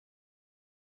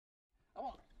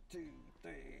1, 2,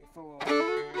 3, 4.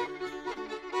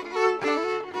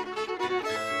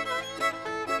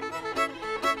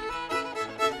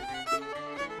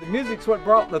 The music's what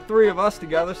brought the three of us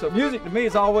together. So music to me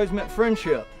has always meant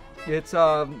friendship. It's,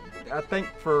 I think,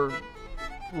 for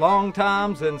long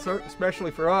times, and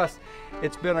especially for us,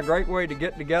 it's been a great way to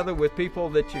get together with people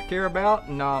that you care about,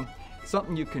 and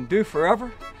something you can do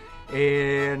forever,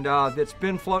 and that's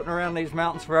been floating around these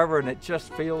mountains forever, and it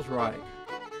just feels right.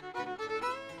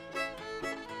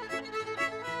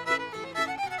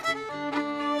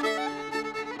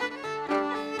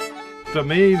 To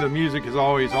me, the music has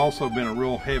always also been a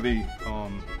real heavy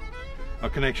a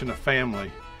connection to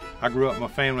family. I grew up in a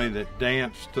family that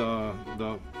danced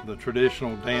the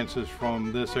traditional dances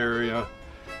from this area,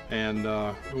 and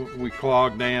we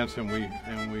clog dance, and we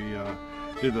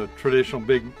do the traditional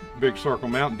big circle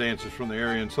mountain dances from the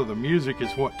area. And so the music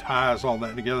is what ties all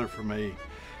that together for me,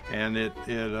 and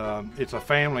it's a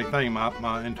family thing.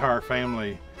 My entire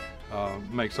family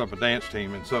makes up a dance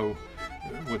team, and so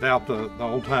without the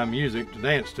old time music to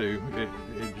dance to,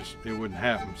 it wouldn't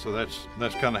happen. So that's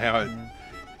kind of how it,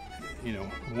 you know,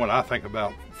 what I think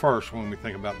about first when we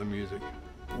think about the music.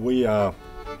 We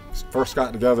first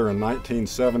got together in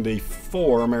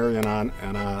 1974, Marion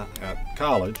and I at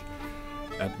college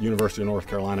at University of North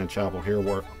Carolina in Chapel Hill,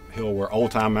 where old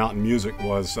time mountain music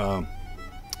was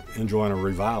enjoying a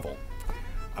revival.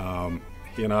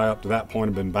 He and I, up to that point,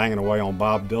 had been banging away on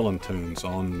Bob Dylan tunes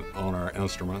on our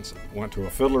instruments. Went to a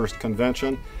fiddler's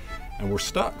convention, and were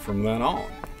stuck from then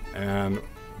on. And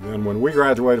then when we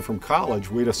graduated from college,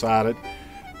 we decided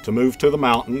to move to the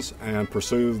mountains and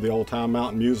pursue the old-time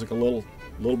mountain music a little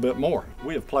bit more.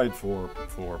 We have played for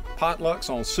potlucks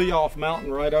on Sea Off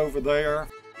Mountain right over there.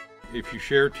 If you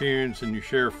share tunes and you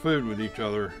share food with each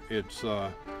other, it's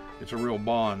a real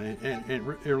bond. It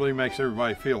really makes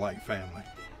everybody feel like family.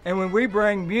 And when we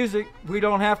bring music, we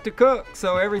don't have to cook,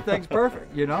 so everything's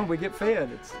perfect. You know, we get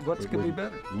fed. It's what could be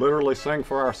better. Literally sing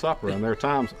for our supper, and there are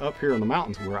times up here in the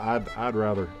mountains where I'd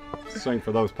rather sing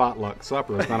for those potluck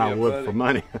suppers than I would for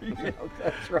money. Yeah,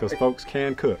 that's right. Because folks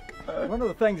can cook. One of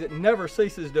the things that never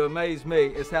ceases to amaze me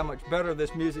is how much better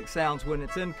this music sounds when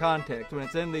it's in context, when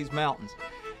it's in these mountains.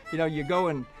 You know, you go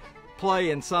and play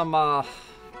in some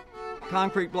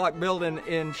concrete block building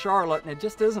in Charlotte, and it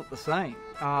just isn't the same.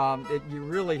 You're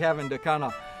really having to kind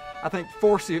of, I think,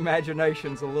 force the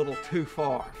imaginations a little too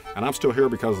far. And I'm still here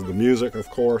because of the music, of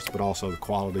course, but also the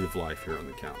quality of life here in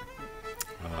the county.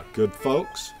 Good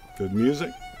folks, good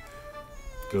music,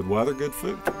 good weather, good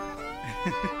food.